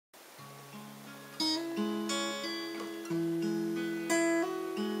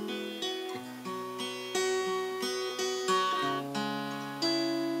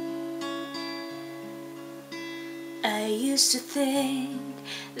I used to think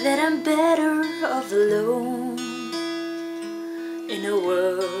that I'm better off alone, in a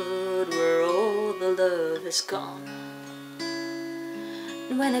world where all the love is gone.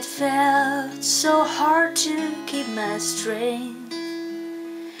 And when it felt so hard to keep my strength,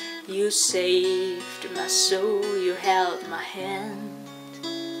 you saved my soul, you held my hand.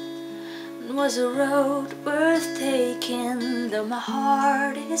 It was a road worth taking, though my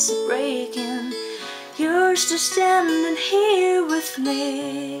heart is breaking. You're still standing here with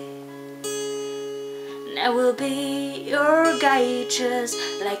me, and I will be your guide, just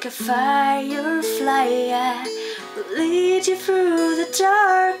like a firefly. I will lead you through the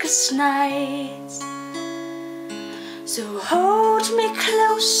darkest nights. So hold me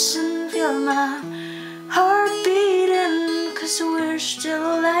close and feel my heart beating, 'cause we're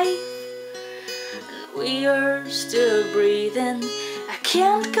still alive and we are still breathing. I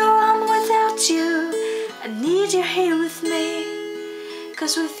can't go on without you, I need you here with me,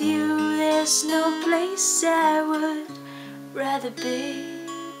 'cause with you there's no place I would rather be.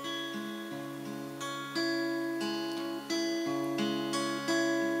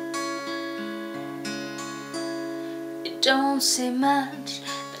 You don't say much,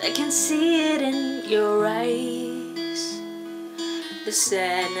 but I can see it in your eyes, the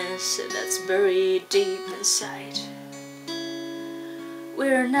sadness that's buried deep inside.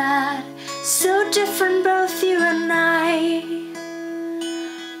 We're not so different, both you and I.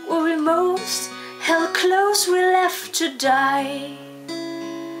 Where we most held close, we left to die.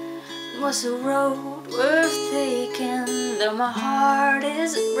 It was a road worth taking, though my heart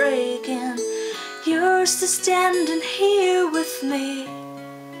is breaking. You're still standing here with me,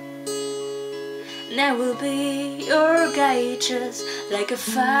 and I will be your guide, just like a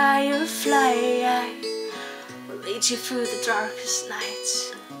firefly. I will lead you through the darkest nights.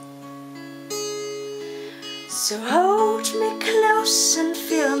 So hold me close and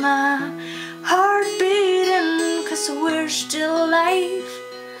feel my heart beating, 'cause we're still alive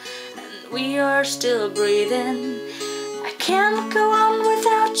and we are still breathing. I can't go on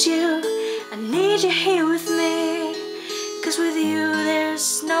without you, I need you here with me, 'cause with you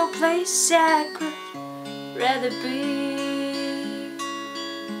there's no place I could rather be.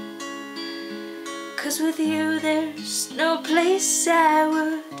 'Cause with you there's no place I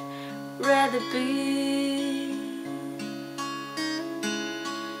would rather be.